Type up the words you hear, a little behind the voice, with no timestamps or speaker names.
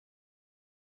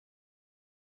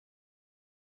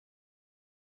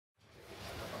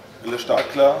Alles stark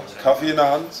klar. Kaffee in der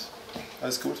Hand.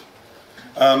 Alles gut.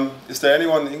 Is there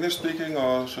anyone English speaking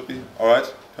or should be?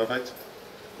 Alright, perfect.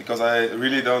 Because I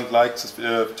really don't like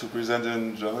to present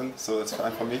in German, so that's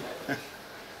fine for me.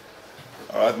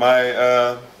 Alright,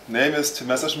 my name is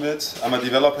Messerschmidt. I'm a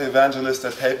developer evangelist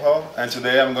at PayPal, and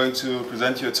today I'm going to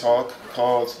present you a talk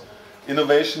called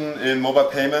Innovation in Mobile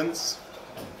Payments.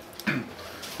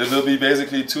 There will be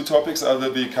basically two topics I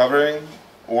will be covering.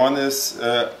 One is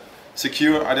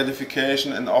secure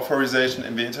identification and authorization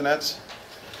in the internet.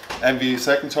 And the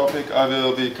second topic I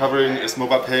will be covering is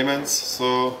mobile payments.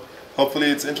 So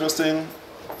hopefully it's interesting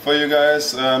for you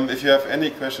guys. If you have any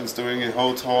questions during the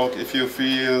whole talk, if you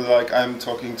feel like I'm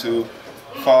talking too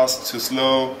fast, too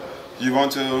slow, you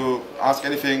want to ask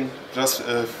anything, just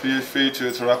feel free to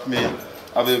interrupt me.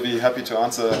 I will be happy to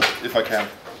answer if I can.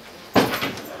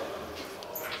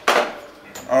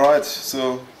 Alright,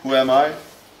 so who am I?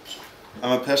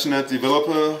 I'm a passionate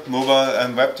developer, mobile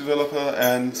and web developer,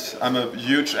 and I'm a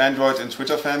huge Android and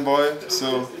Twitter fanboy.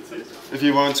 So if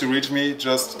you want to reach me,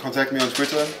 just contact me on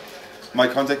Twitter. My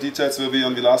contact details will be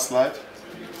on the last slide.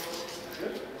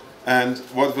 And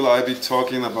what will I be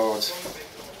talking about?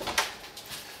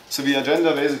 So the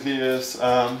agenda basically is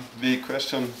the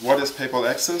question, what is PayPal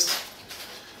Access?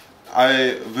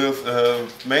 I will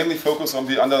mainly focus on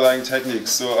the underlying techniques,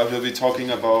 so I will be talking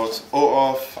about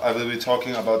OAuth, I will be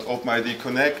talking about OpenID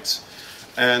Connect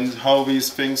and how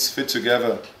these things fit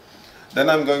together. Then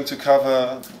I'm going to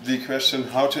cover the question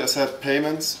how to accept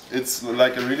payments. It's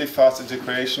like a really fast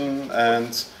integration,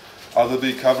 and I will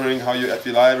be covering how you add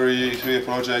the library to your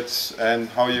project and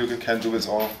how you can do it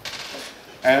all.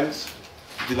 And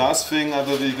the last thing I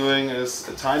will be doing is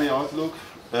a tiny outlook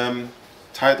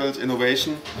titled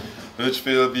Innovation, which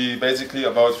will be basically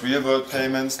about real-world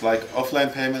payments, like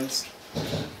offline payments,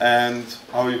 and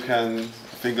how you can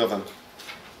think of them.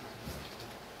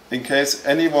 In case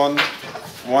anyone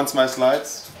wants my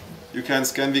slides, you can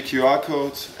scan the QR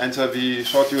code, enter the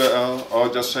short URL, or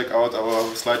just check out our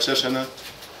SlideShare channel.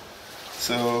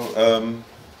 So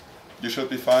you should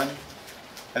be fine.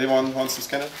 Anyone wants to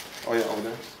scan it? Oh yeah, over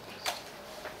there.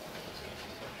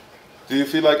 Do you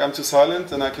feel like I'm too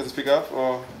silent and I can speak up,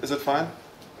 or is it fine?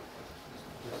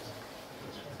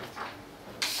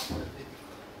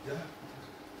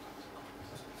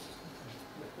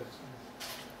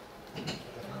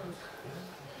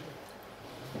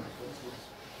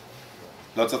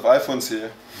 Lots of iPhones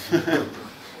here.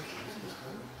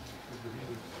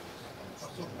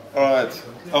 Alright.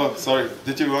 Oh, sorry.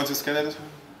 Did you want to scan it?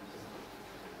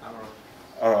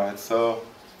 Alright, so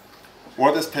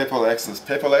what is PayPal Access?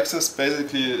 PayPal Access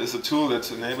basically is a tool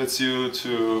that enables you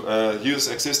to use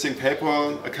existing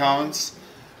PayPal accounts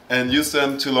and use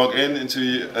them to log in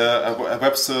into a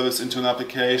web service, into an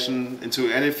application, into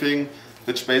anything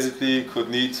which basically could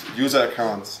need user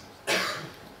accounts.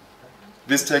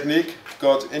 This technique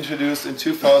got introduced in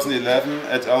 2011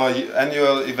 at our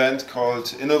annual event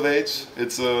called Innovate.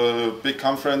 It's a big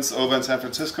conference over in San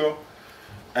Francisco,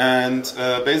 and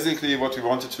basically what we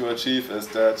wanted to achieve is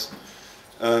that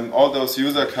all those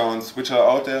user accounts which are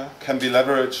out there can be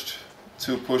leveraged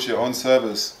to push your own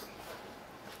service.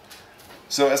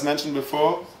 So as mentioned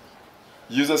before,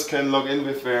 users can log in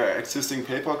with their existing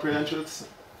PayPal credentials,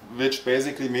 which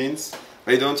basically means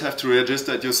they don't have to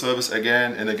register at your service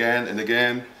again and again and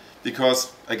again,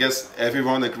 because I guess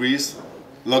everyone agrees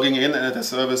logging in at a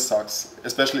service sucks,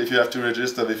 especially if you have to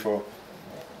register before.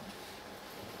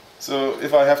 So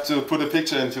if I have to put a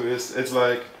picture into this, it's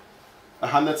like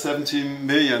 170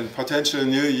 million potential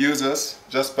new users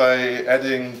just by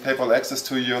adding PayPal Access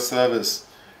to your service.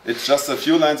 It's just a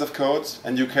few lines of code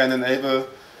and you can enable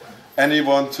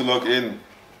anyone to log in.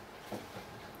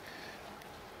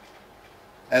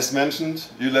 As mentioned,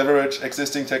 you leverage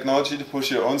existing technology to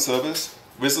push your own service.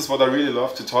 This is what I really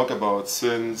love to talk about,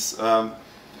 since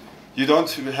you don't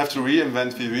have to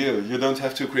reinvent the wheel. You don't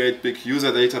have to create big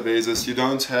user databases. You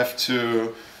don't have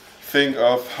to think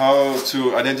of how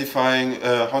to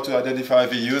identify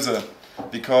the user,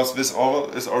 because this all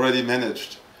is already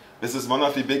managed. This is one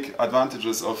of the big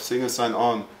advantages of single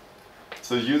sign-on.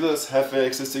 So users have their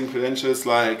existing credentials,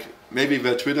 like maybe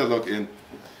their Twitter login,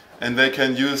 and they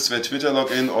can use their Twitter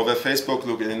login or their Facebook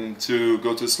login to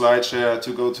go to SlideShare,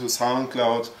 to go to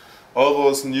SoundCloud, all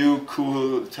those new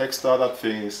cool tech startup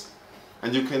things.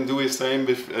 And you can do the same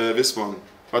with this one.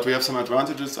 But we have some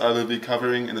advantages I will be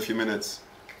covering in a few minutes.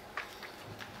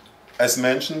 As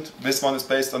mentioned, this one is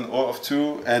based on OAuth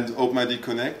 2 and OpenID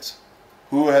Connect.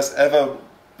 Who has ever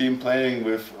been playing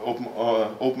with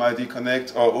OpenID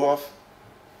Connect or OAuth?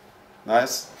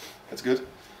 Nice, that's good.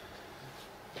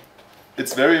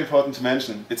 It's very important to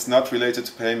mention, it's not related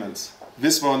to payments.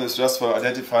 this one is just for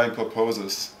identifying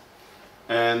purposes.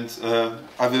 And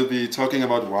I will be talking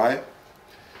about why.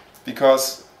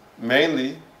 Because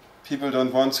mainly, people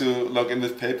don't want to log in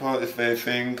with PayPal if they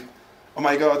think, oh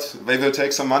my god, they will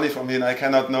take some money from me and I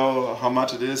cannot know how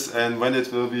much it is and when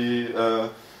it will be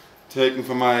taken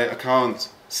from my account.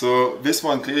 So this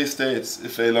one clearly states,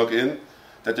 if they log in,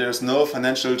 that there is no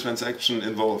financial transaction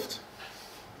involved.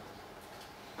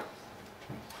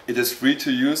 It is free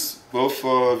to use both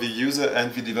for the user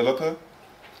and the developer,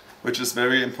 which is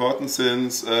very important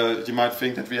since you might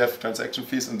think that we have transaction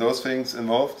fees and those things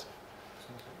involved.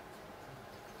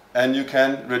 And you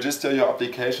can register your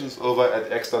applications over at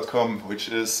x.com, which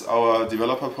is our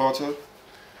developer portal.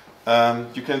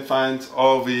 You can find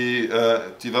all the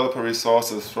developer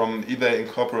resources from eBay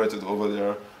Incorporated over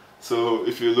there. So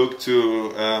if you look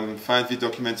to find the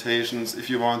documentations, if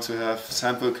you want to have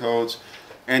sample code,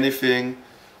 anything,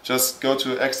 just go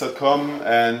to x.com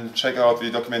and check out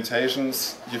the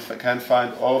documentations. You can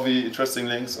find all the interesting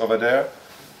links over there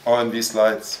or in these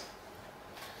slides.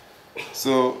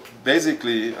 So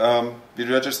basically, the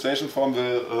registration form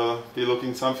will be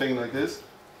looking something like this.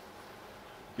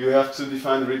 You have to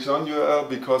define the return URL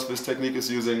because this technique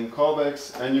is using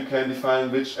callbacks, and you can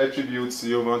define which attributes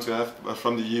you want to have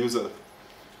from the user.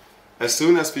 As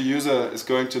soon as the user is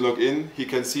going to log in, he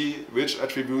can see which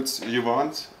attributes you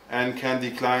want and can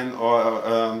decline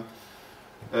or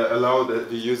allow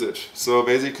the usage. So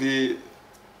basically,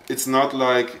 it's not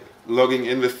like logging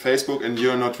in with Facebook and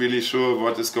you're not really sure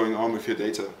what is going on with your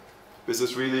data. This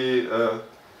is really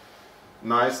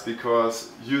nice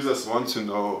because users want to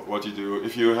know what you do.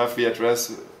 If you have the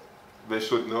address, they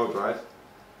should know it, right?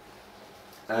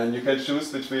 And you can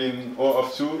choose between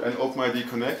OAuth 2 and OpenID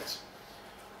Connect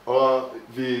or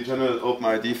the general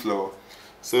OpenID flow.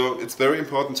 So it's very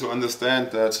important to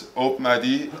understand that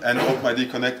OpenID and OpenID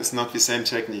Connect is not the same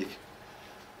technique.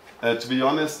 To be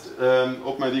honest,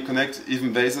 OpenID Connect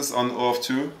even bases on OAuth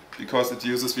 2 because it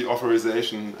uses the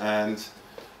authorization, and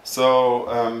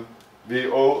so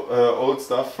the old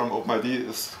stuff from OpenID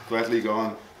is gladly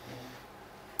gone.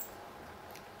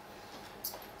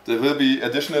 There will be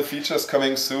additional features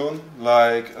coming soon,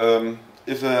 like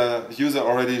if a user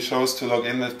already chose to log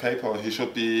in with PayPal, he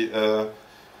should be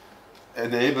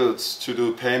enabled to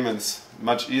do payments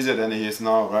much easier than he is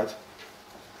now, right?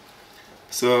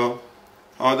 So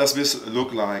how does this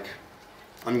look like?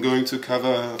 I'm going to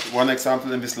cover one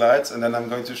example in the slides and then I'm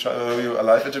going to show you a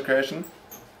live integration.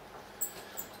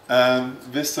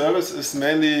 This service is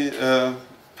mainly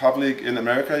public in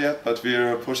America yet, but we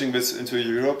are pushing this into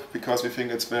Europe because we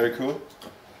think it's very cool.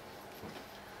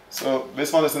 So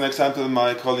this one is an example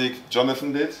my colleague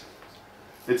Jonathan did.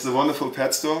 It's a wonderful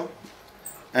pet store,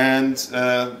 and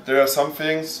there are some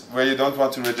things where you don't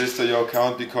want to register your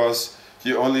account because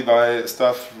you only buy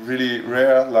stuff really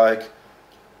rare, like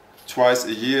twice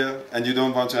a year, and you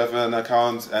don't want to have an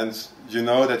account and you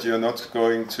know that you're not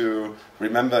going to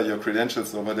remember your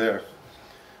credentials over there.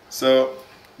 So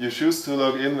you choose to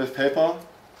log in with PayPal.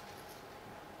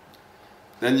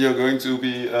 Then you're going to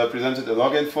be presented a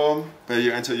login form where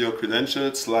you enter your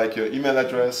credentials like your email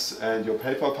address and your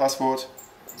PayPal password.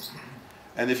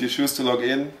 And if you choose to log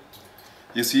in,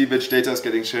 you see which data is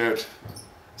getting shared.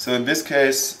 So in this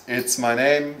case, it's my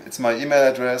name, it's my email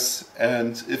address,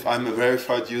 and if I'm a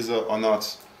verified user or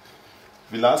not.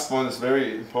 The last one is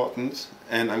very important,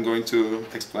 and I'm going to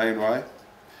explain why.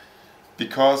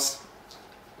 Because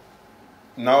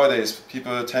nowadays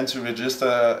people tend to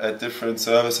register at different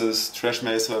services, trash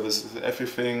mail services,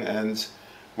 everything, and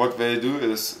what they do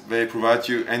is they provide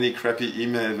you any crappy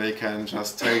email they can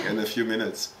just take in a few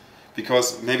minutes.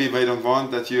 Because maybe they don't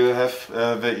want that you have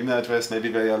their email address, maybe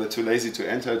they are too lazy to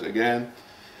enter it again.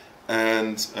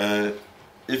 And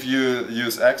if you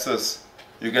use Access,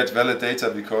 you get valid data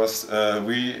because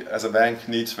we as a bank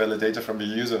need valid data from the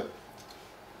user.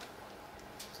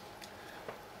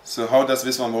 So how does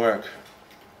this one work?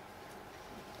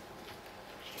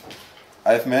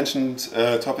 I've mentioned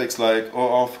topics like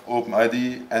OAuth,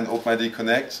 OpenID and OpenID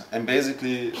Connect, and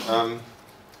basically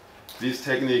these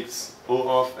techniques,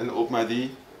 OAuth and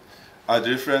OpenID, are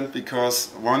different because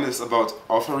one is about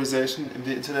authorization in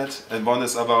the internet and one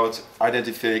is about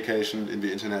identification in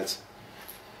the internet.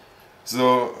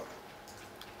 So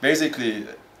basically,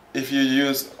 if you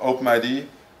use OpenID,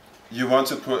 you want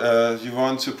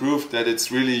to prove that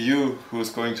it's really you who is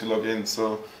going to log in.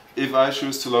 So if I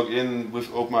choose to log in with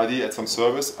OpenID at some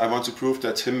service, I want to prove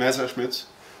that Tim Messerschmidt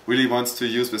really wants to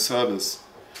use the service.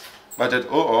 But at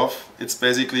OAuth, it's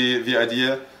basically the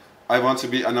idea, I want to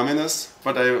be anonymous,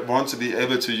 but I want to be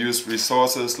able to use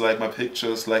resources like my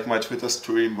pictures, like my Twitter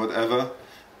stream, whatever,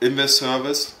 in this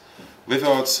service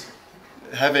without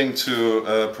having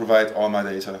to provide all my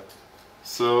data.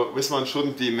 So this one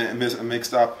shouldn't be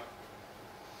mixed up.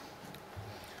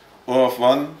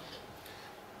 OAuth1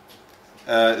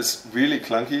 is really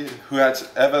clunky. Who had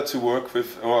ever to work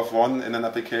with OAuth1 in an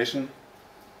application?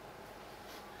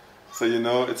 So you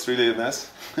know it's really a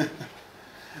mess.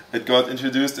 It got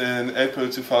introduced in April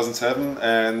 2007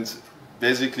 and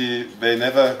basically they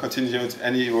never continued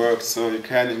any work, so you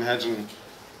can imagine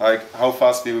like how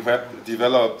fast the web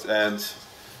developed and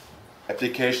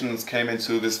applications came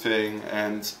into this thing,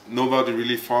 and nobody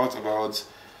really thought about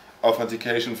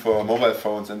authentication for mobile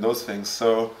phones and those things.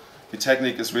 So the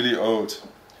technique is really old.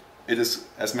 It is,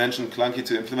 as mentioned, clunky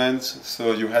to implement,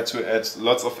 so you had to add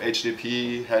lots of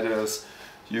HTTP headers,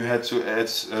 you had to add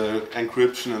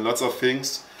encryption and lots of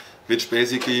things, which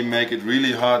basically make it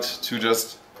really hard to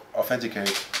just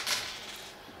authenticate.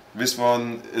 This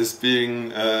one is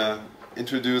being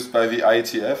introduced by the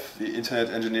IETF, the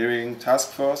Internet Engineering Task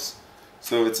Force,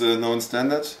 so it's a known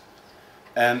standard,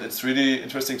 and it's really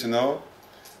interesting to know.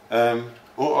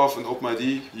 OAuth and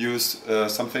OpenID use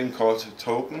something called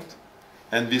tokens,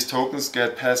 and these tokens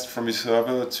get passed from the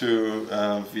server to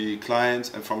the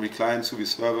client, and from the client to the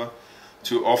server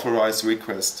to authorize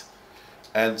requests.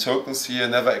 And tokens here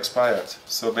never expired.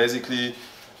 So basically,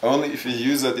 only if the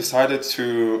user decided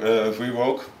to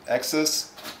revoke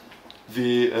access,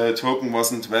 the token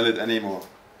wasn't valid anymore.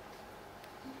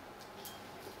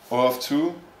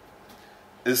 OAuth2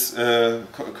 is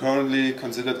currently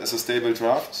considered as a stable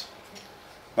draft,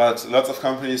 but lots of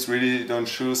companies really don't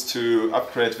choose to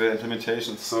upgrade their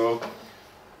implementation. So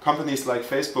companies like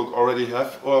Facebook already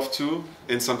have OAuth2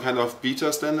 in some kind of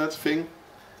beta standard thing,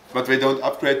 but they don't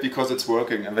upgrade because it's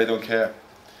working and they don't care.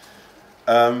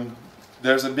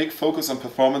 There's a big focus on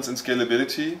performance and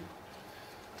scalability.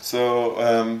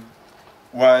 So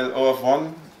while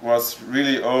OAuth1 was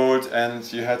really old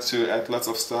and you had to add lots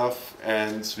of stuff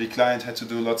and the client had to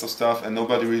do lots of stuff and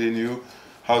nobody really knew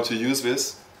how to use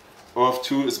this,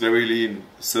 OAuth2 is very lean.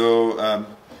 So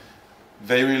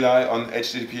they rely on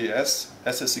HTTPS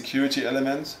as a security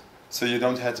element, so you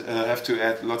don't have to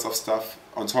add lots of stuff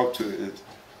on top to it.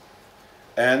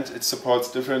 And it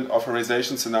supports different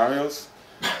authorization scenarios.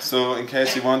 So in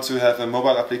case you want to have a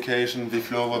mobile application, the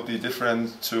flow would be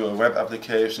different to a web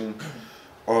application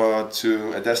or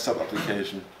to a desktop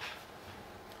application.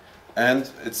 And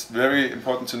it's very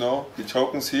important to know, the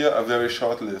tokens here are very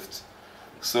short-lived.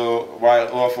 So while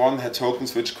OAuth1 had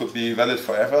tokens which could be valid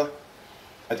forever,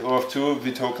 at OAuth2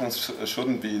 the tokens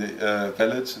shouldn't be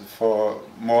valid for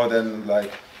more than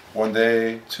like 1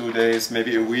 day, 2 days,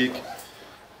 maybe a week,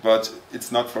 but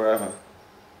it's not forever.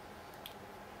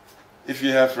 If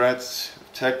you have read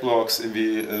tech blogs in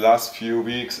the last few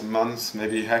weeks and months,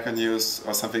 maybe Hacker News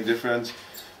or something different,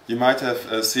 you might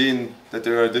have seen that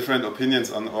there are different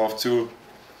opinions on OAuth2.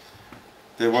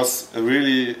 There was a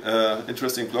really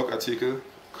interesting blog article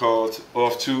called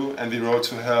OAuth2 and the Road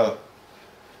to Hell.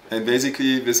 And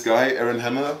basically this guy, Aaron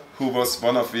Hammer, who was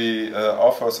one of the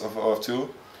authors of OAuth2,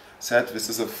 said this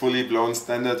is a fully blown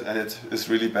standard and it is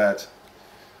really bad.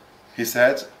 He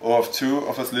said OAuth2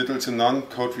 offers little to none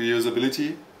code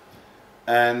reusability,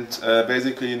 and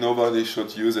basically nobody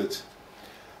should use it.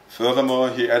 Furthermore,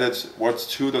 he added what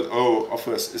 2.0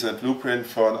 offers is a blueprint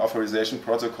for an authorization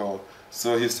protocol.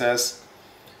 So he says,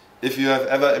 if you have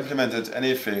ever implemented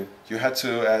anything, you had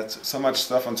to add so much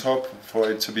stuff on top for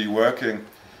it to be working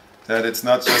that it's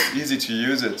not just easy to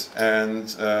use it,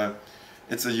 and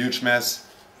it's a huge mess.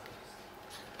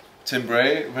 Tim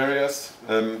Bray,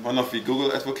 one of the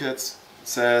Google advocates,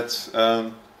 said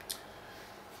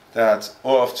that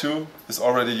OAuth2 is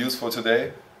already useful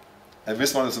today. And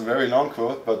this one is a very long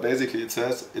quote, but basically it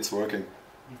says it's working.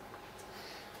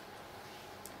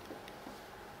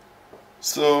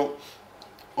 So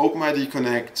OpenID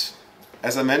Connect,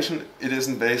 as I mentioned, it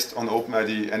isn't based on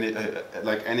OpenID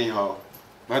anyhow,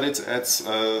 but it adds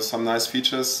some nice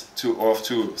features to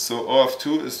OAuth2. So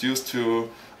OAuth2 is used to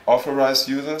authorize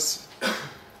users,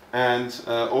 and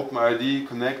OpenID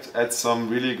Connect adds some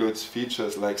really good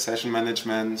features like session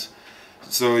management.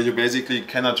 So you basically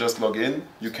cannot just log in,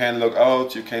 you can log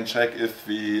out, you can check if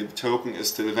the token is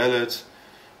still valid,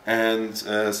 and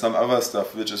some other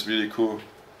stuff which is really cool.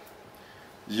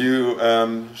 You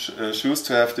choose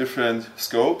to have different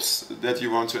scopes that you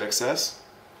want to access,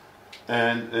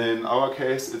 and in our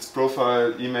case it's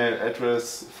profile, email,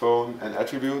 address, phone and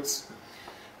attributes.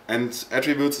 And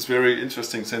attributes is very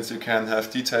interesting since you can have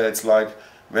details like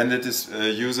when did this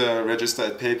user register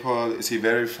at PayPal, is he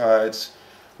verified,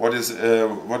 what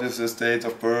is his date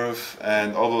of birth,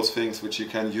 and all those things which you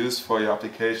can use for your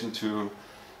application to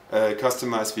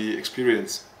customize the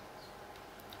experience.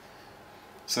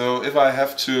 So if I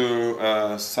have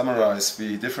to summarize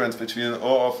the difference between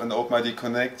OAuth and OpenID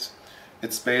Connect,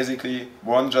 it's basically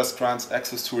one just grants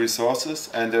access to resources,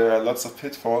 and there are lots of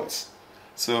pitfalls.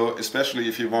 So especially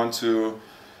if you want to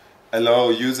allow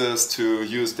users to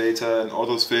use data and all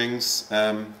those things,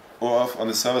 OAuth on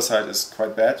the server side is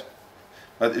quite bad.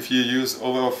 But if you use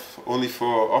OAuth only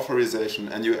for authorization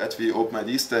and you add the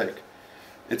OpenID stack,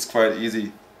 it's quite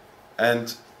easy.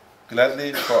 And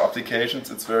gladly, for applications,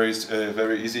 it's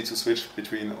very easy to switch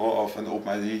between OAuth and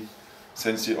OpenID,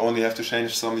 since you only have to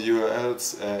change some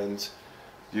URLs and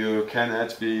you can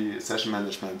add the session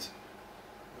management.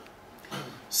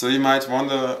 So you might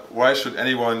wonder, why should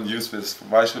anyone use this?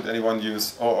 Why should anyone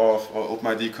use OAuth or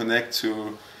OpenID Connect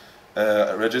to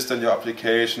register in your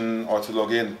application or to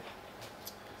log in?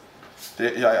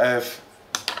 I have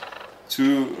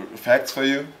two facts for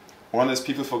you. One is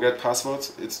people forget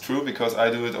passwords. It's true, because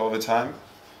I do it all the time.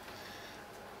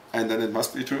 And then it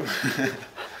must be true.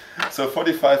 So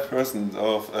 45%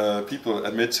 of people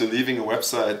admit to leaving a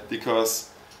website because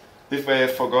if they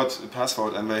have forgot a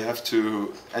password and they have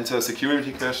to enter a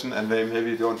security question and they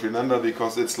maybe don't remember,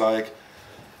 because it's like,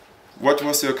 what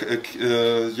was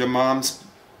your mom's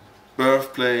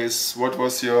birthplace, what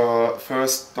was your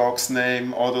first dog's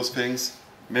name, all those things.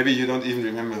 Maybe you don't even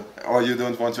remember, or you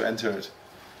don't want to enter it.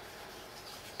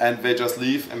 And they just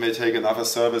leave and they take another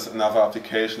service, another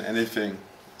application, anything.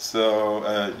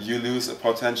 So you lose a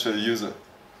potential user.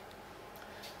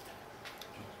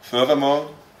 Furthermore,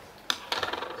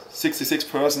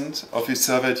 66% of the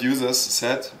surveyed users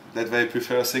said that they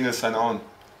prefer single sign-on,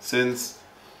 since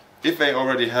if they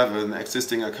already have an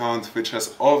existing account which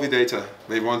has all the data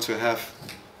they want to have,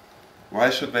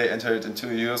 why should they enter it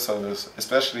into your service?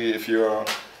 Especially if you're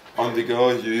on the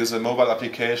go, you use a mobile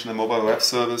application, a mobile web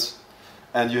service,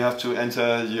 and you have to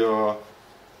enter your,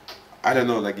 I don't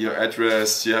know, like your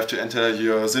address, you have to enter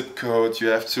your zip code, you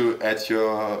have to add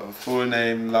your full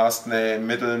name, last name,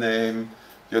 middle name,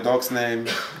 your dog's name,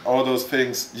 all those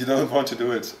things. You don't want to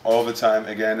do it all the time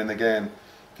again and again.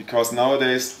 Because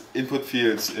nowadays input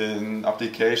fields in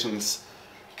applications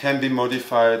can be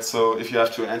modified, so if you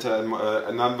have to enter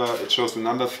a number, it shows the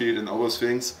number field and all those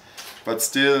things. But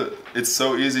still, it's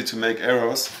so easy to make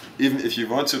errors, even if you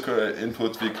want to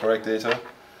input the correct data,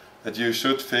 that you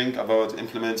should think about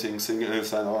implementing single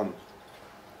sign-on.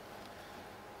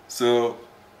 So,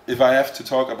 if I have to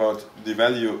talk about the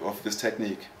value of this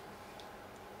technique,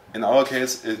 in our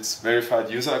case it's verified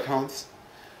user accounts,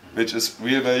 which is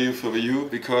real value for you,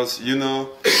 because you know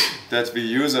that the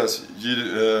users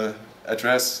you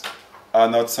address are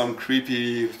not some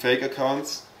creepy fake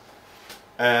accounts,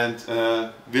 and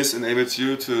this enables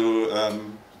you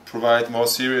to provide more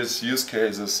serious use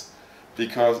cases,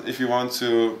 because if you want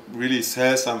to really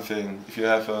sell something, if you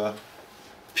have a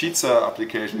pizza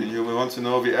application and you want to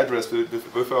know the address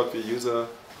without the user,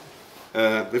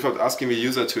 without asking the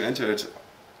user to enter it,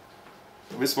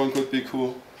 this one could be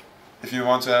cool. If you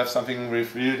want to have something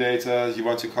with real data, you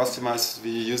want to customize the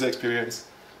user experience,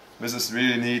 this is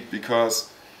really neat,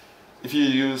 because if you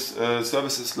use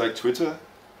services like Twitter,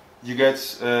 you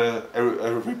get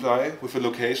a reply with a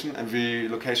location, and the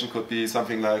location could be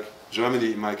something like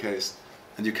Germany in my case,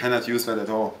 and you cannot use that at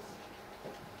all.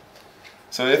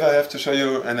 So if I have to show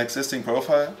you an existing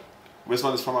profile, this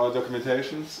one is from our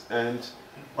documentations, and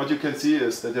what you can see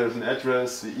is that there's an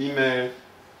address, the email,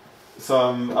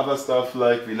 some other stuff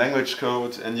like the language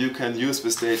code, and you can use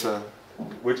this data,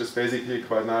 which is basically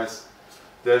quite nice.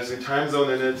 There's the time zone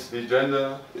in it, the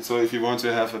gender, so if you want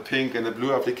to have a pink and a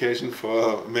blue application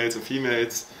for males and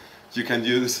females, you can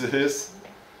use this.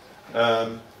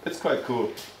 It's quite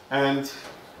cool. And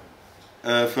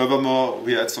furthermore,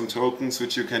 we add some tokens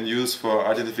which you can use for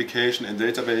identification in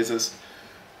databases.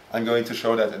 I'm going to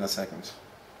show that in a second.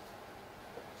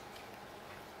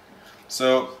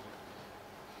 So,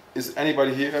 is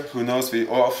anybody here who knows the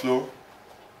OAuth flow?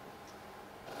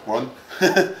 1,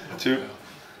 2,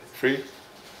 3.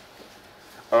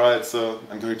 Alright, so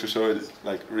I'm going to show it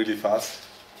like really fast.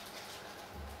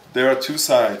 There are two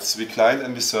sides, the client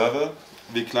and the server.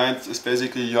 The client is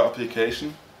basically your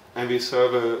application, and the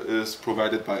server is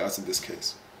provided by us in this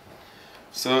case.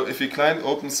 So if the client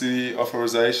opens the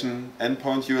authorization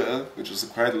endpoint URL, which is a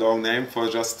quite long name for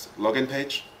just login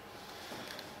page,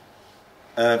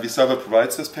 the server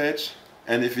provides this page,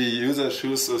 and if the user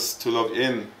chooses to log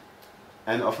in,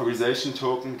 an authorization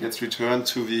token gets returned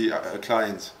to the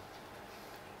client.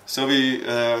 So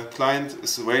the client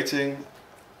is waiting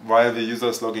while the user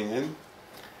is logging in,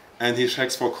 and he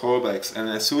checks for callbacks, and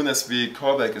as soon as the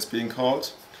callback is being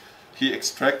called, he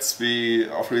extracts the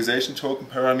authorization token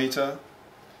parameter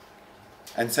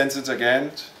and sends it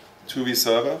again to the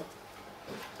server,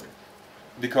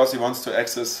 because he wants to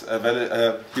access a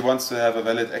valid, he wants to have a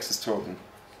valid access token.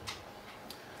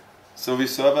 So the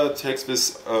server takes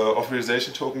this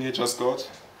authorization token he just got,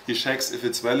 he checks if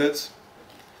it's valid,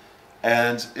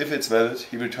 and if it's valid,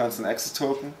 he returns an access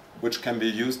token, which can be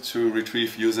used to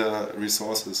retrieve user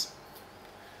resources.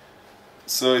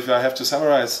 So if I have to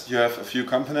summarize, you have a few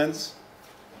components.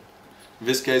 In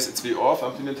this case, it's the auth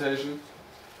implementation.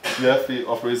 You have the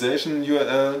authorization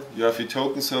URL, you have the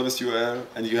token service URL,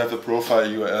 and you have the profile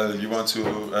URL you want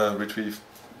to retrieve.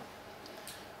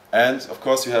 And of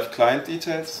course, you have client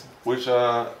details, which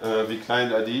are the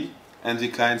client ID and the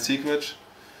client secret,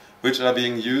 which are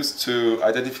being used to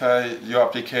identify your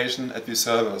application at the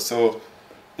server. So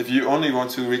if you only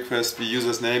want to request the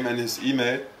user's name and his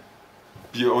email,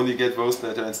 you only get those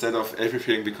data instead of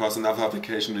everything, because another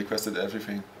application requested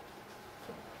everything.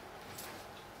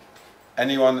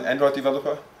 Anyone Android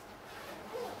developer?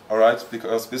 Alright,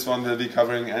 because this one will be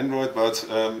covering Android, but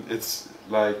it's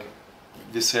like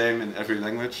the same in every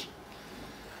language.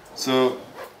 So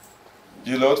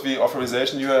you load the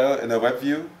authorization URL in a web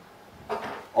view,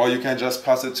 or you can just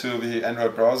pass it to the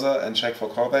Android browser and check for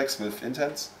callbacks with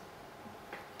intents.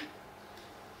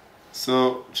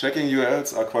 So checking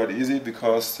URLs are quite easy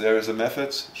because there is a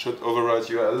method should override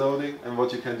URL loading, and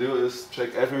what you can do is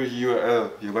check every URL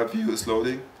your web view is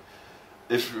loading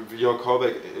if your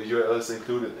callback URL is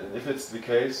included, and if it's the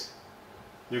case,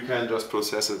 you can just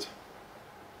process it.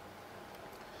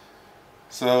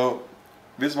 So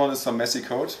this one is some messy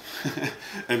code,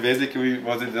 and basically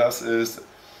what it does is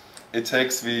it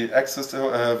takes the access to,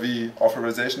 the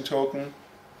authorization token,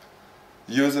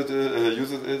 uses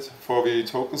it for the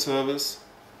token service,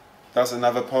 does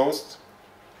another post,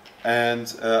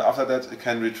 and after that it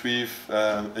can retrieve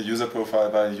a user profile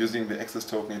by using the access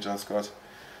token it just got.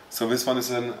 So this one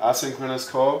is an asynchronous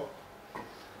call,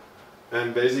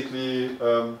 and basically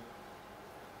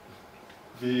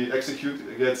the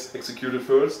execute gets executed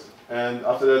first, and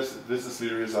after that this is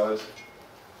the result.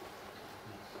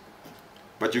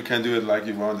 But you can do it like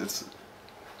you want, it's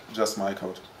just my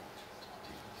code.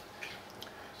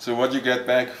 So what you get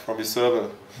back from the server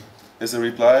is a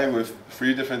reply with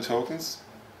 3 different tokens.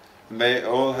 They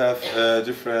all have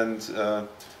different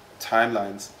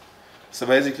timelines. So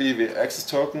basically the access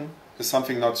token is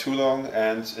something not too long,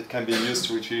 and it can be used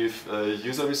to retrieve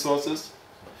user resources.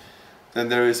 Then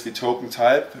there is the token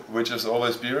type, which is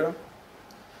always bearer.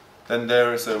 Then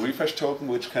there is a refresh token,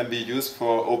 which can be used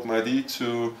for OpenID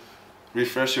to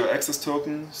refresh your access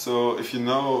token. So if you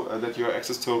know that your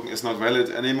access token is not valid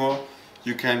anymore,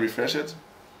 you can refresh it.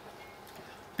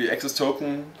 The access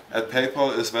token at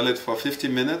PayPal is valid for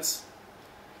 15 minutes,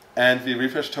 and the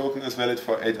refresh token is valid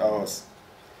for 8 hours.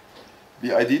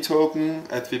 The ID token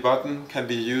at the button can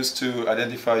be used to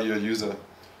identify your user.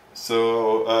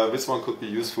 So this one could be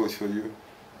useful for you.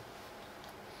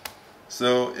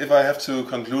 So if I have to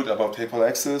conclude about PayPal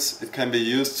Access, it can be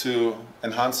used to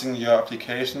enhancing your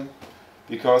application,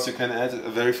 because you can add a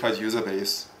verified user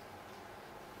base.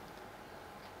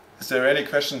 Is there any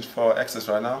questions for Access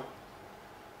right now?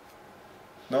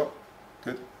 No?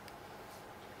 Good.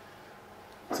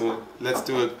 So let's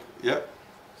do it. Yeah?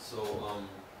 So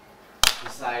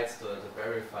besides the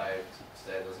verified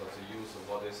status of the user,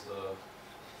 what is the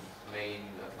main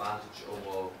advantage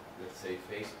over, let's say,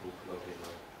 Facebook login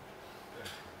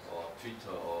or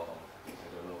Twitter or, I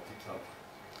don't know, GitHub?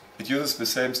 It uses the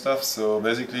same stuff, so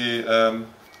basically the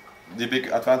big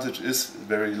advantage is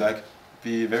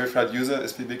the verified user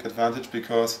is the big advantage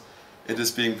because it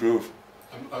is being proved.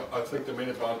 I think the main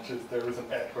advantage is there is an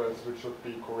address which should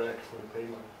be correct for the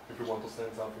payment if you want to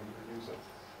send something to the user.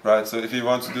 Right, so if you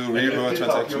want to do real-world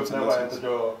transactions, you never entered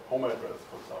your home address,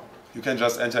 for example. You can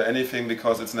just enter anything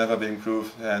because it's never being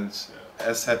proved, and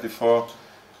as said before,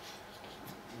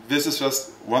 this is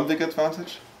just one big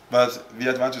advantage, but the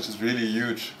advantage is really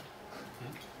huge.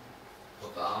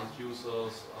 But aren't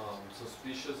users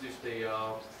suspicious if they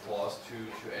are forced to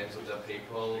enter their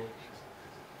PayPal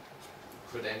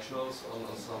credentials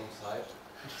on some site?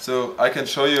 So I can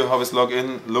show you how this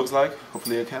login looks like.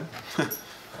 Hopefully I can.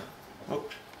 Oh.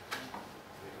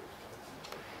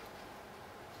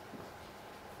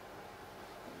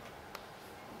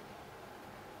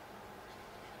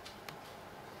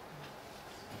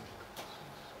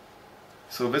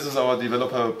 So this is our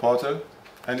developer portal,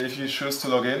 and if you choose to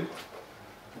log in,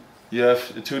 you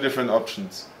have 2 different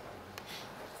options.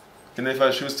 And if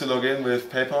I choose to log in with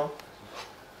PayPal,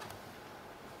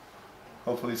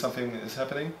 hopefully something is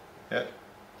happening. Yeah.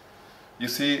 You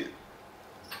see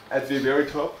at the very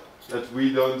top that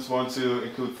we don't want to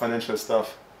include financial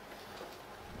stuff.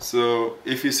 So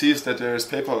if you see that there is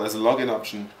PayPal as a login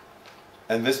option,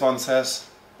 and this one says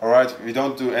alright, we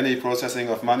don't do any processing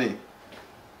of money.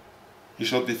 You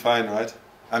should be fine, right?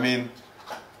 I mean,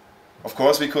 of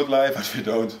course we could lie, but we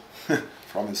don't.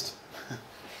 Promised.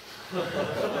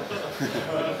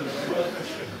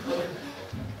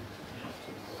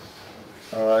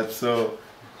 Alright, so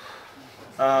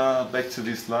back to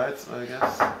these slides, I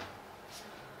guess.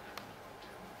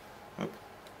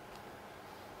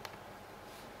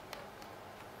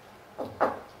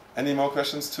 Any more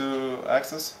questions to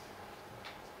Access?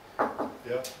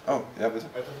 Yeah. Oh, yeah, bitte.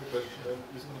 I have a question.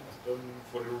 Isn't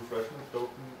for the refreshment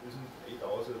token, isn't 8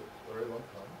 hours a very long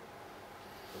time?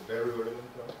 A very, very long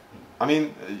time? I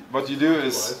mean, what you do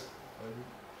is,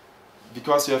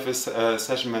 because you have this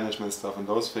session management stuff and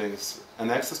those things, an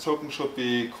access token should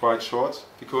be quite short,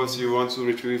 because you want to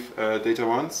retrieve data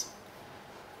once.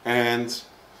 And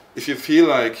if you feel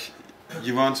like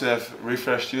you want to have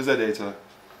refreshed user data,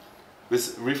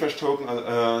 this refresh token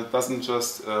doesn't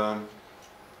just,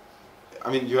 I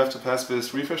mean, you have to pass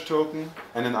this refresh token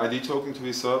and an ID token to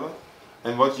the server.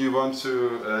 And what you want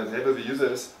to enable the user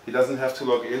is, he doesn't have to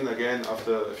log in again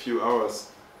after a few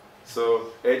hours. So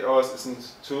 8 hours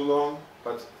isn't too long,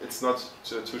 but it's not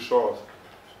too short,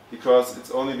 because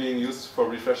it's only being used for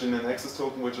refreshing an access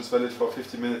token, which is valid for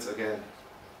 50 minutes again.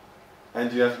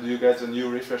 And you get a new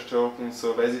refresh token,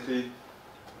 so basically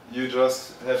you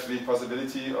just have the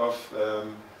possibility of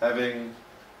having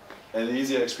an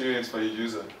easier experience for your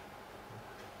user.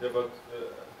 Yeah, but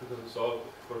because I saw,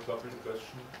 for example, the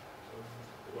question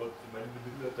about the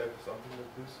man-in-the-middle attack or something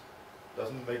like this,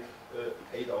 doesn't make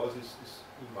 8 hours is,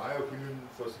 in my opinion,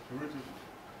 for security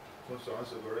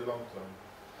concerns, a very long time.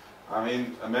 I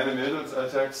mean, a man-in-the-middle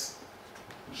attacks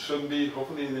shouldn't be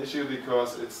hopefully an issue,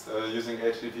 because it's using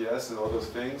HTTPS and all those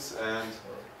things. And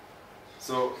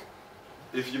so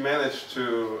if you manage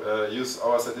to use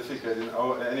our certificate in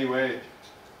any way,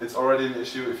 it's already an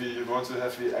issue if you want to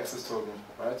have the access token,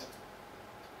 right?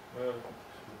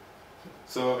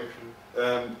 So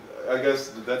I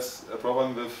guess that's a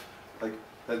problem with, like,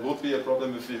 that would be a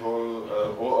problem with the whole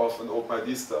OAuth and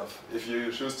OpenID stuff, if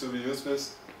you choose to use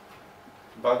this.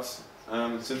 But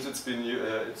since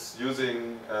it's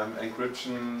using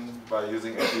encryption by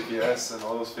using HTTPS and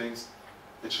all those things,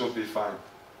 it should be fine.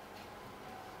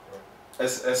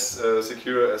 As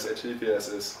secure as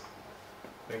HTTPS is.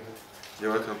 Thank you.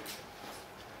 You're welcome.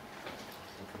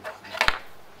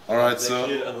 All right, There's so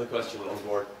actually another question on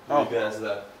board. Oh. You can answer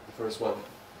that. The first one.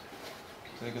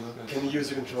 take a look at Can the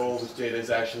user control which data is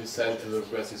actually sent to the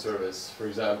requesting service? For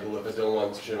example, if I don't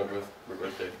want to share my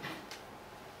birthday.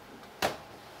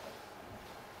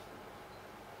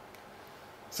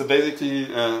 So basically,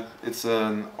 it's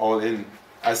an all-in.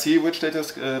 I see which data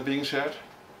is being shared,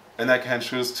 and I can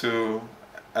choose to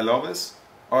allow this,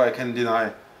 or I can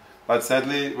deny. But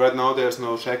sadly, right now there's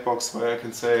no checkbox where I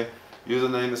can say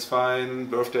username is fine,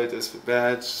 birth date is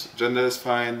bad, gender is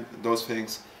fine, those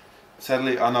things.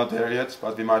 Sadly are not there yet,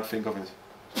 but we might think of it.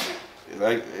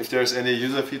 Like if there's any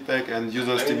user feedback and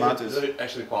users demand is it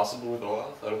actually possible with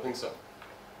OAuth? I don't think so.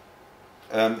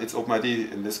 It's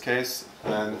OpenID in this case,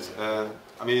 and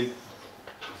I mean,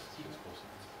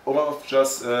 OAuth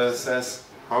just says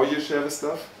how you share the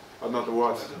stuff, but not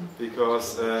what,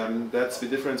 because that's the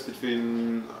difference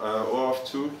between OAuth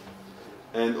 2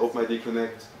 and OpenID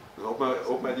Connect.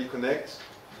 OpenID Connect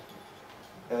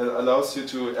allows you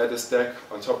to add a stack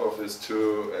on top of this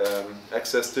to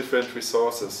access different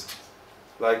resources.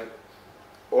 Like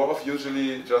OAuth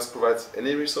usually just provides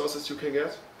any resources you can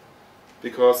get,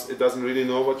 because it doesn't really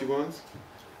know what you want.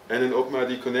 And in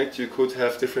OpenID Connect you could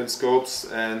have different scopes,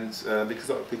 and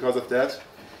because of that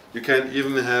you can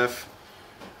even have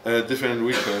different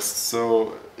requests.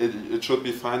 So it should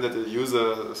be fine that the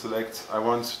user selects, I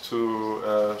want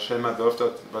to share my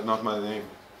birthday but not my name.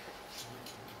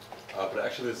 But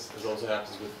actually this also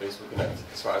happens with Facebook Connect.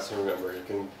 As far as I remember, you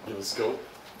can give a scope,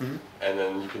 and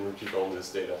then you can retrieve only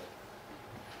this data.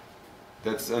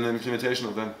 That's an implementation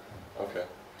of them. Okay.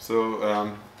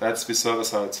 So that's the server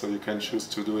side, so you can choose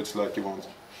to do it like you want.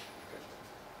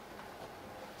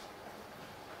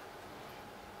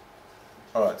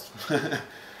 Alright.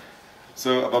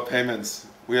 So about payments.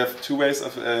 We have two ways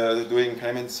of doing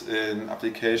payments in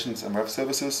applications and web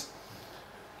services.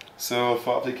 So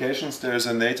for applications there's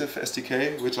a native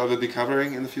SDK, which I will be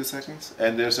covering in a few seconds,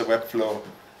 and there's a Webflow.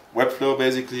 Webflow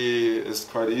basically is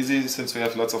quite easy, since we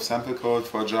have lots of sample code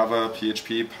for Java,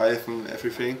 PHP, Python,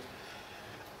 everything.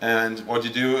 And what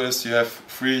you do is you have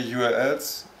 3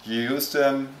 URLs, you use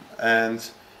them, and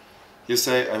you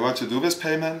say, I want to do this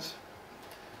payment.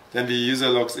 Then the user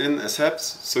logs in, accepts,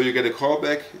 so you get a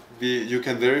callback, you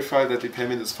can verify that the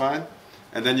payment is fine,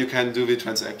 and then you can do the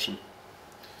transaction.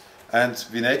 And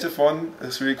the native one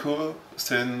is really cool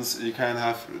since you can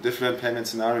have different payment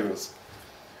scenarios.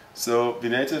 So the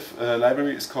native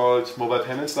library is called Mobile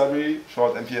Payments Library,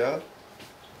 short MPL.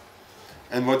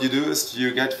 And what you do is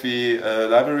you get the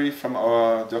library from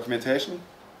our documentation.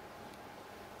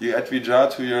 You add the jar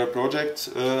to your project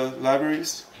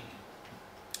libraries.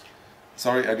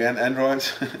 Sorry, again, Android.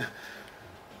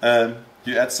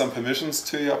 You add some permissions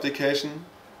to your application.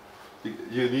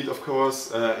 You need, of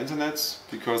course, internet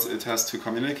because it has to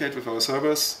communicate with our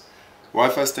servers,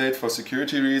 Wi-Fi state for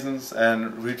security reasons,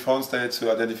 and read phone state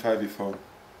to identify the phone.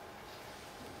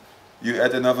 You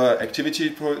add another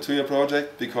activity to your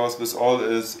project because this all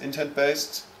is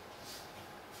intent-based.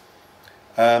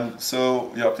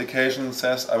 So your application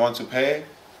says, I want to pay.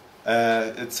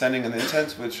 It's sending an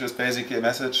intent, which is basically a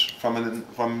message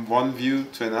from one view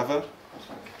to another.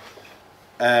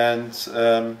 And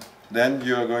then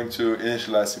you are going to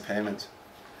initialize the payment.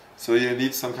 So you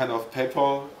need some kind of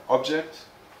PayPal object.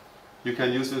 You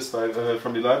can use this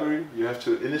from the library. You have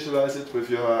to initialize it with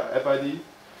your app ID.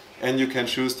 And you can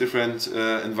choose different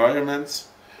environments.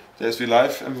 There's the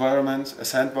live environment, a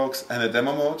sandbox, and a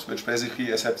demo mode, which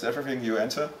basically accepts everything you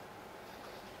enter.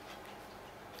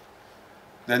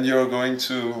 Then you're going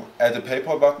to add a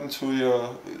PayPal button to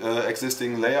your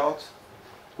existing layout,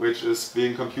 which is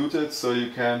being computed, so you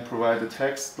can provide a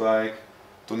text like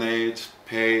donate,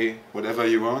 pay, whatever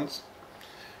you want.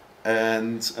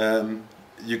 And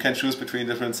you can choose between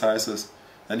different sizes.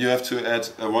 Then you have to add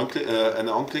an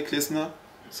on-click listener.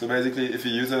 So basically, if a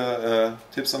user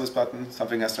tips on this button,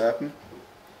 something has to happen.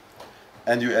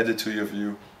 And you add it to your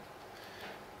view.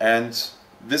 And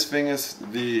this thing is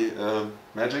the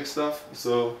magic stuff.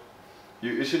 So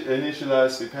you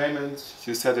initialize the payment,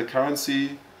 you set a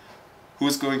currency,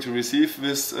 who's going to receive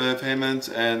this payment,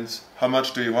 and how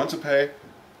much do you want to pay.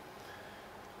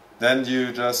 Then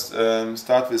you just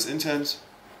start with intent,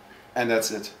 and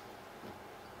that's it.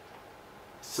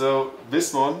 So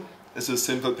this one is a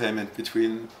simple payment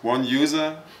between one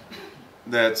user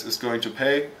that is going to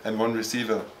pay and one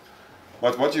receiver.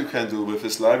 But what you can do with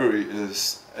this library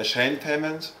is a chain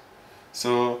payment.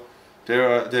 So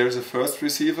there is a first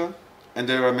receiver, and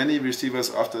there are many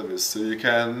receivers after this. So you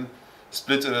can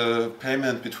split a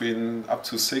payment between up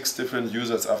to 6 different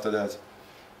users after that.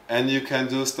 And you can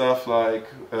do stuff like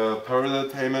parallel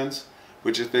payment,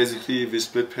 which is basically the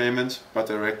split payment, but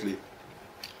directly.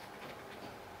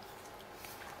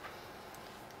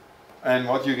 And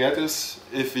what you get is,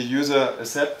 if the user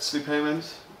accepts the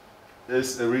payment,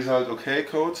 is a result OK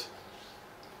code.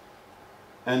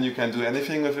 And you can do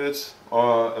anything with it,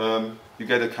 or you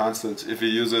get it cancelled if the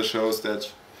user shows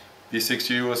that the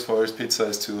 60 euros for his pizza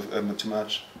is too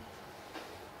much.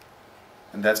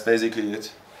 And that's basically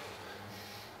it.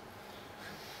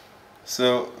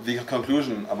 So the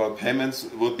conclusion about payments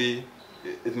would be,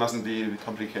 it mustn't be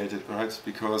complicated, right?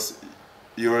 Because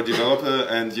you're a developer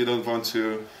and you don't want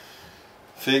to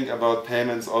think about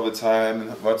payments all the time,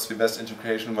 what's the best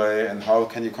integration way, and how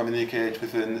can you communicate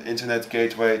with an internet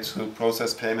gateway to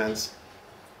process payments.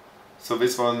 So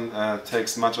this one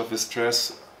takes much of the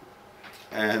stress,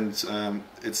 and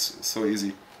it's so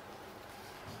easy.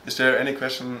 Is there any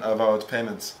question about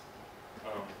payments?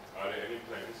 Are there any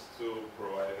plans to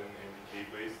provide an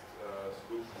NDK-based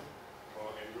solution for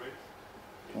Android?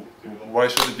 Why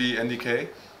should it be NDK?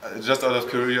 Just out of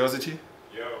curiosity?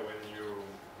 Yeah, when you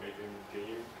make a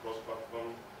game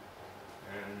cross-platform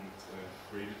and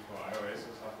create it for iOS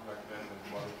or something like that, and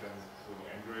model it to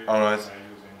Android, all right. I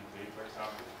use NDK, for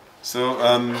example. So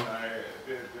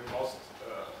the most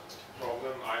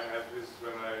problem I have is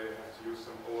when I have to use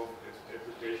some old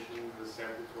application, the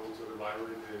sample code to the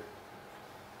library, the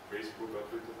Facebook or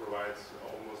Twitter provides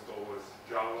almost always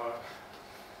Java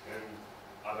and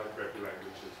other crappy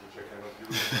languages which I cannot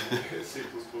use in C++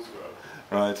 world.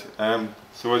 Right.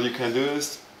 So what you can do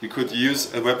is you could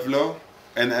use a Webflow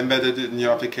and embed it in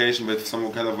your application with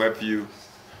some kind of web view.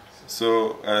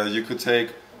 So you could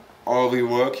take all the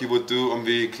work you would do on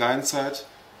the client side,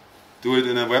 do it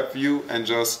in a web view, and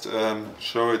just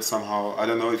show it somehow. I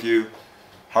don't know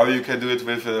how you can do it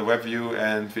with a web view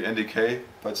and the NDK,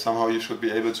 but somehow you should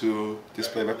be able to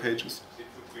display web pages. It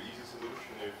would be an easy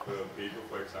solution if Paper,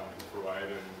 for example, provide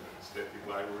a static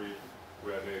library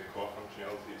where the core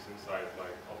functionality is inside,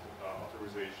 like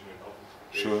authorization and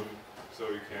authentication. Sure. So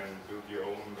you can build your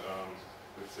own,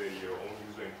 let's say, your own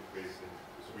user interface in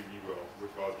 3D world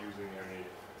without using any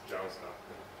Java stuff.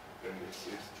 Then it's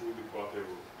truly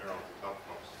portable around the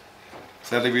platforms.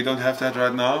 Sadly, we don't have that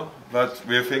right now, but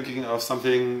we're thinking of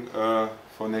something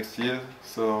for next year,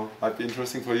 so might be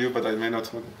interesting for you, but I may not.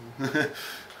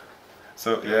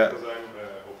 So yeah. Because I'm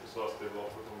an open source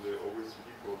developer from the OSCP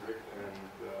project,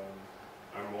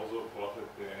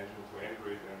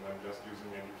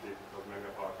 indicate because many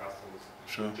of our customers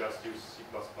Sure. just use C++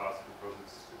 because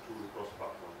it's a tool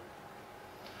cross-platform.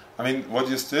 I mean, what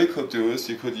you still could do is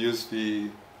you could use the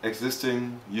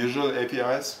existing usual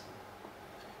APIs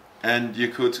and you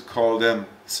could call them.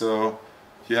 So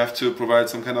you have to provide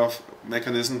some kind of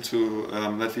mechanism to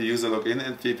let the user log in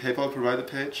at the PayPal provided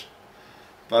page.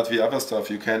 But the other stuff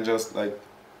you can just like,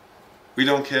 we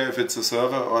don't care if it's a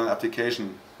server or an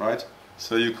application, right?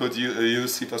 So you could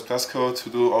use C++ code to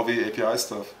do all the API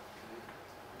stuff.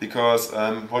 Because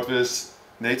what with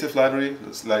native library,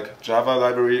 it's like Java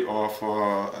library or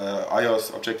for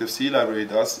iOS Objective-C library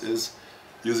does is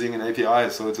using an API,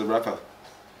 so it's a wrapper.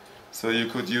 So you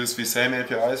could use the same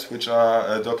APIs which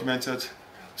are documented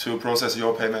to process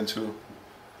your payment too.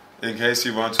 In case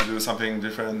you want to do something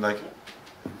different, like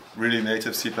really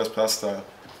native C++ style.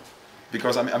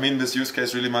 Because I mean this use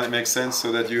case really might make sense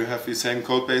so that you have the same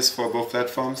code base for both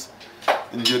platforms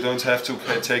and you don't have to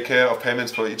take care of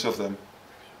payments for each of them.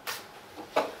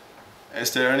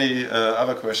 Is there any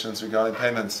other questions regarding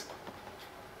payments?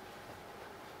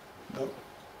 No?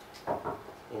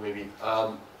 Well, maybe.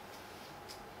 I'm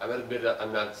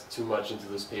not too much into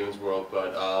this payments world,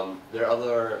 but there are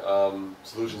other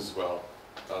solutions as well.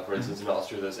 For instance, in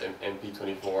Austria there's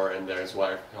MP24 and there's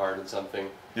Wirecard and something.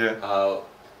 Yeah.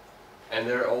 And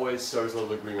there are always service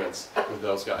level agreements with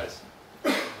those guys.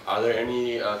 Are there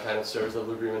any kind of service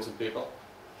level agreements with PayPal?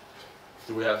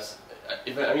 Do we have?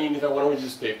 If I want to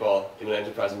use PayPal in an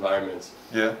enterprise environment,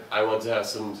 Yeah. I want to have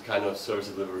some kind of service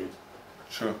delivery.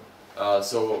 Sure.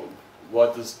 So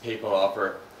what does PayPal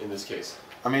offer in this case?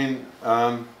 I mean,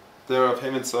 there are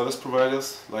payment service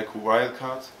providers like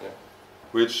Wirecard, Yeah.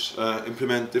 which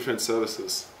implement different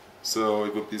services. So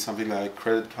it would be something like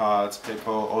credit cards,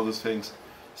 PayPal, all those things.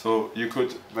 So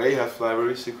they have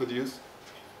libraries you could use.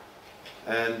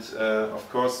 And of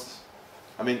course,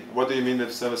 I mean, what do you mean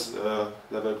with service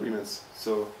level agreements?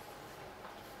 So,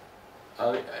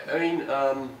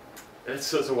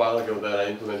 it's a while ago that I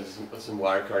implemented some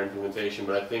Wirecard implementation,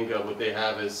 but I think what they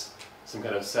have is some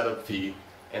kind of setup fee,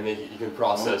 and then you can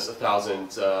process 1,000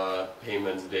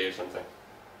 payments a day or something.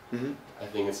 mm-hmm. I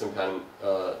think it's some kind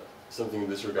something in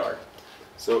this regard.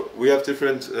 So we have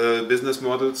different business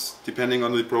models depending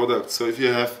on the product. So if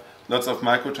you have lots of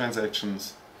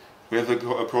microtransactions, we have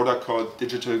a product called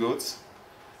digital goods,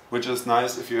 which is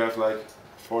nice if you have like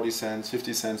 40 cents,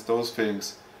 50 cents, those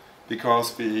things,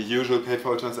 because the usual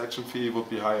PayPal transaction fee would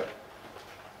be higher.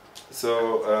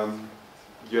 So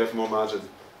you have more margin.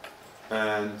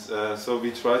 And so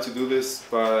we try to do this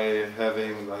by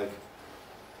having like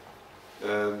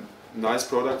nice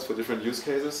products for different use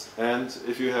cases, and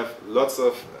if you have lots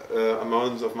of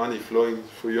amounts of money flowing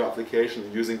through your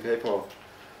application using PayPal,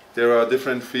 there are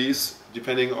different fees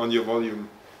depending on your volume.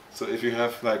 So if you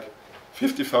have like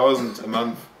 50,000 a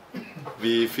month,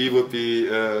 the fee would be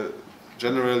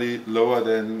generally lower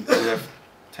than if you have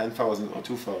 10,000 or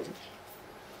 2,000.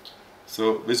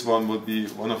 So this one would be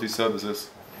one of these services.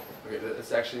 Okay,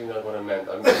 that's actually not what I meant.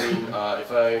 I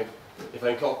mean, if I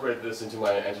incorporate this into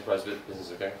my enterprise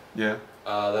business, okay? Yeah.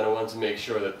 Then I want to make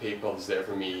sure that PayPal is there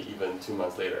for me even 2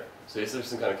 months later. So is there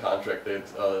some kind of contract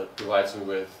that provides me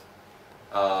with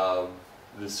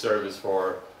this service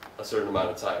for a certain amount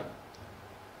of time?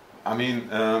 I mean,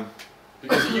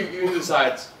 because you can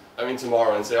decide,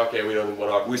 tomorrow and say, okay, we don't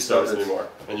want our service anymore,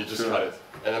 and you just cut it,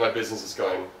 and then my business is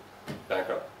going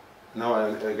bankrupt. now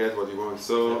I get what you want.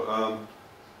 So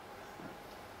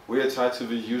we are tied to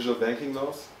the usual banking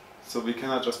laws. So we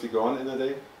cannot just be gone in a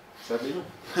day, sadly.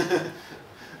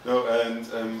 No, and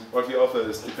what we offer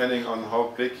is, depending on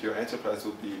how big your enterprise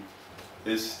would be,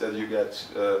 is that you get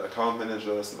account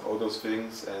managers and all those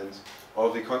things, and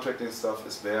all the contracting stuff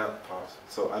is their part.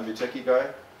 So I'm the techie guy,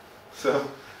 so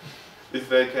if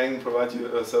they can provide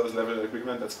you a service level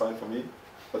agreement, that's fine for me,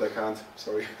 but I can't,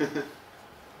 sorry.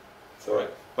 So, right.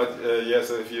 But yeah,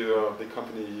 so if you're a big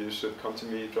company, you should come to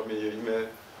me, drop me your email,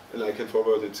 and I can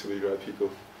forward it to the right people.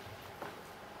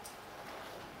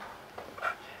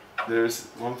 There's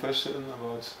one question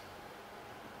about...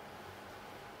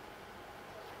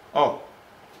 Oh,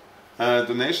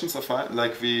 donations are fine.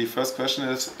 Like the first question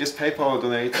is PayPal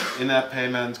Donate in-app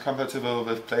payment compatible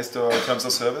with Play Store terms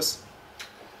of service?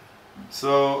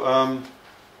 So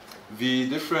the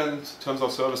different terms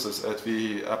of services at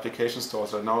the application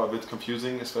stores are now a bit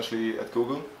confusing, especially at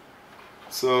Google.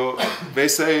 So they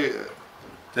say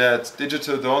that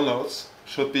digital downloads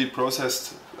should be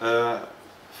processed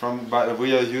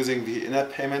we are using the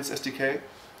in-app payments SDK,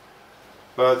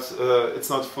 but it's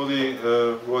not fully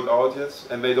rolled out yet,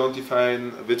 and they don't define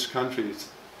which countries.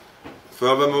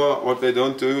 Furthermore, what they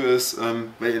don't do is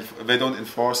they don't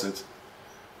enforce it.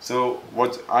 So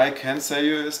what I can say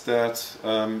you is that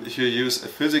if you use a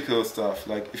physical stuff,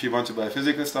 like if you want to buy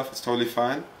physical stuff, it's totally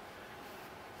fine.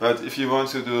 But if you want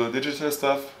to do digital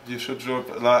stuff, you should drop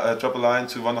a line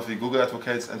to one of the Google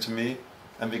advocates and to me,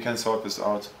 and we can sort this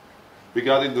out.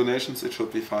 Regarding donations, it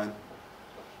should be fine.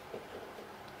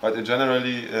 But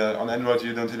generally, on Android,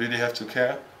 you don't really have to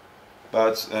care.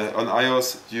 But on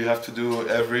iOS, you have to do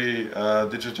every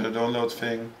digital download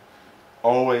thing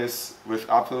always with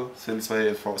Apple, since they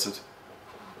enforce it.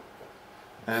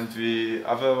 And the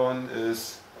other one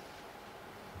is,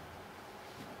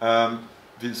 so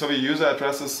the user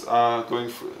addresses are going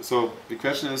through, so the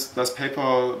question is, does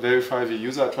PayPal verify the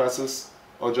user addresses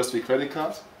or just the credit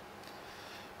card?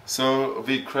 So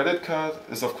the credit card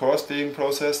is of course being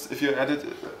processed if you add it,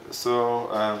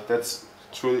 so that's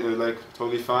truly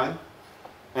totally fine.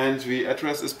 And the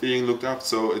address is being looked up,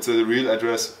 so it's a real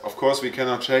address. Of course, we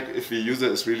cannot check if the user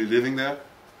is really living there.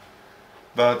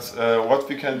 But what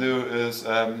we can do is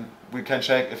we can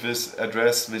check if this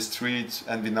address, this street,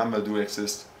 and the number do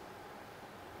exist.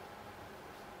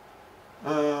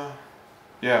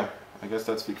 Yeah, I guess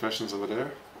that's the questions over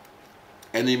there.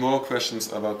 Any more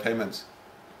questions about payments?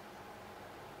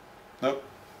 No?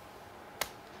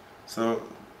 So,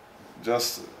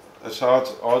 just a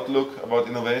short outlook about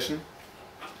innovation.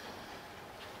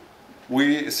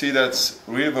 We see that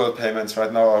real-world payments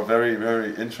right now are very,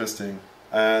 very interesting,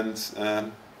 and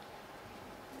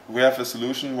we have a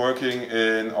solution working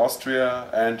in Austria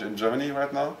and in Germany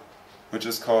right now, which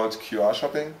is called QR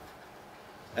shopping.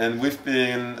 And we've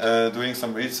been doing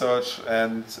some research,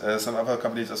 and some other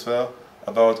companies as well,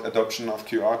 about adoption of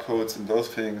QR codes and those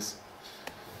things.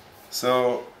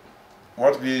 So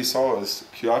what we saw is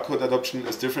QR code adoption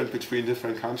is different between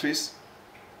different countries.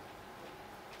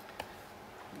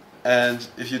 And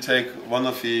if you take one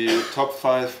of the top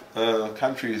 5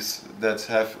 countries that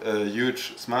have a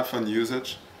huge smartphone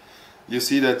usage, you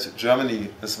see that Germany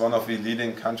is one of the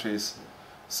leading countries.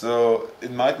 So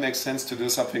it might make sense to do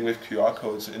something with QR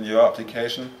codes in your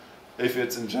application if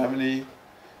it's in Germany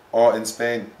or in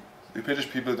Spain. The British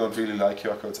people don't really like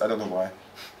QR codes, I don't know why.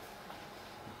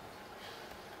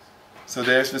 So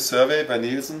there's this survey by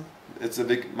Nielsen. It's a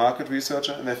big market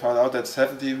researcher, and they found out that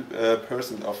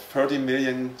 70% of 30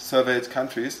 million surveyed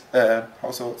countries,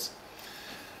 households,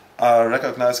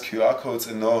 recognize QR codes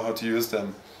and know how to use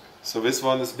them. So this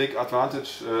one is a big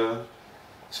advantage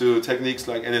to techniques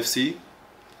like NFC,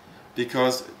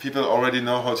 because people already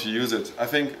know how to use it. I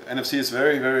think NFC is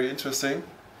very, very interesting,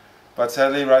 but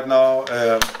sadly right now,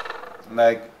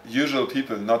 like usual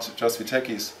people, not just the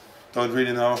techies, don't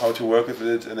really know how to work with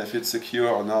it and if it's secure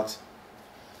or not.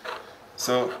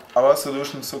 So our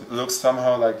solution looks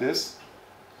somehow like this.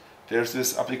 There's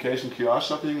this application QR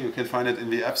shopping, you can find it in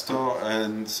the App Store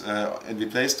and in the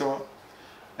Play Store.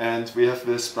 And we have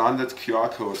this branded QR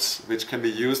codes, which can be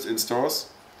used in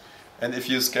stores. And if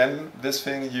you scan this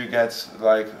thing, you get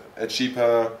like a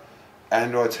cheaper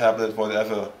Android tablet,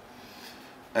 whatever.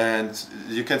 And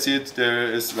you can see it, there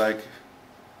is like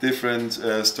different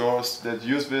stores that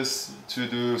use this to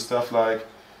do stuff like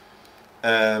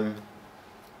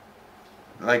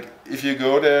if you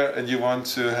go there and you want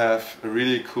to have a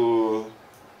really cool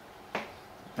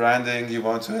branding, you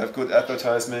want to have good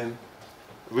advertising,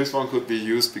 this one could be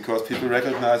used because people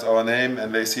recognize our name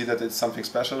and they see that it's something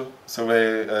special, so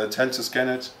they tend to scan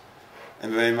it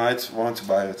and they might want to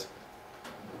buy it.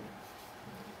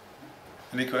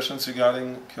 Any questions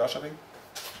regarding QR shopping?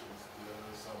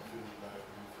 Something like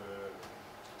with a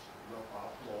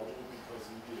wrap-up model, because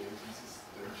in the end this is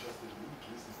just a link,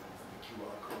 isn't it? The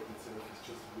QR code itself is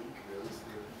just a link. Where is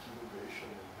the big innovation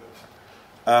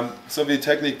in that? So the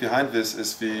technique behind this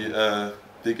is the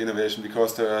big innovation,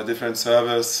 because there are different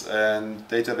servers and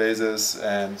databases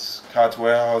and card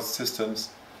warehouse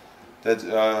systems that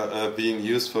are being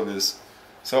used for this.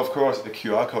 So of course the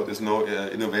QR code is no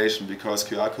innovation, because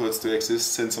QR codes do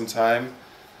exist since some time,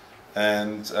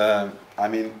 and I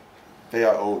mean they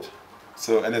are old.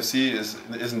 So NFC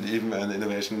isn't even an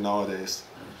innovation nowadays.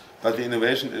 But the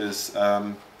innovation is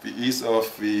the ease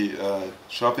of the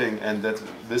shopping, and that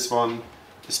this one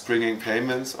is bringing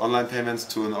payments, online payments,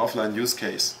 to an offline use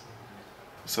case.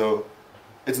 So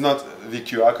it's not the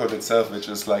QR code itself which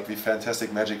is like the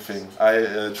fantastic magic thing.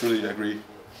 I truly agree.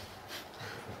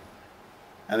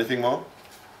 Anything more?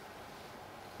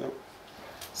 No?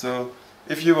 So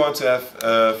if you want to have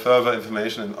further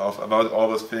information about all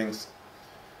those things,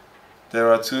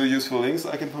 there are 2 useful links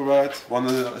I can provide. One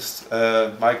is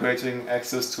migrating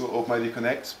access to OpenID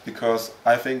Connect, because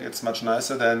I think it's much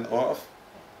nicer than OAuth.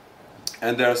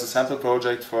 And there's a sample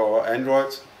project for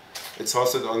Android. It's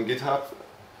hosted on GitHub.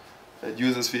 It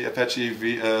uses the Apache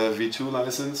v2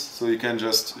 license, so you can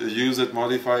just use it,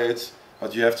 modify it,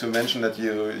 but you have to mention that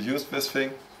you used this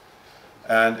thing.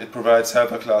 And it provides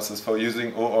helper classes for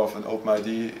using OAuth and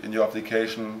OpenID in your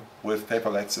application with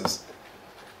paper access.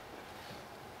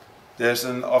 There's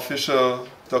an official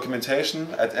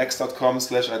documentation at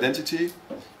x.com/identity,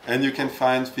 and you can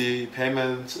find the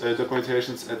payment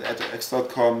documentations at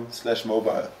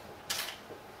x.com/mobile.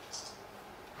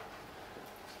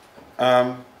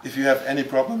 If you have any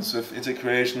problems with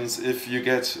integrations, if you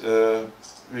get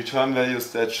return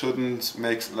values that shouldn't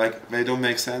make, they don't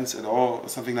make sense at all, or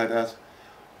something like that,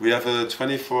 we have a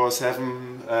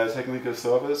 24/7 technical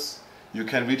service. You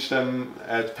can reach them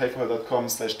at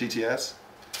paypal.com/DTS.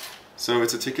 So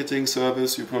it's a ticketing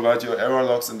service. You provide your error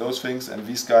logs and those things, and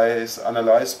these guys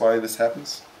analyze why this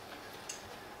happens.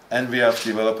 And we have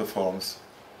developer forums.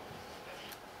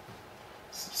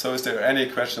 So is there any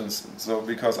questions? So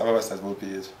because otherwise that will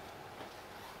be it.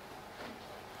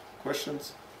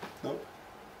 Questions? No?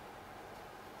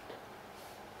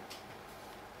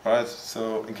 Alright,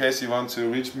 so in case you want to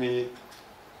reach me,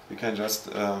 you can just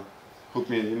hook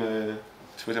me an email,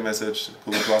 Twitter message,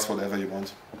 Google Plus, whatever you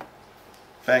want.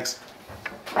 Thanks.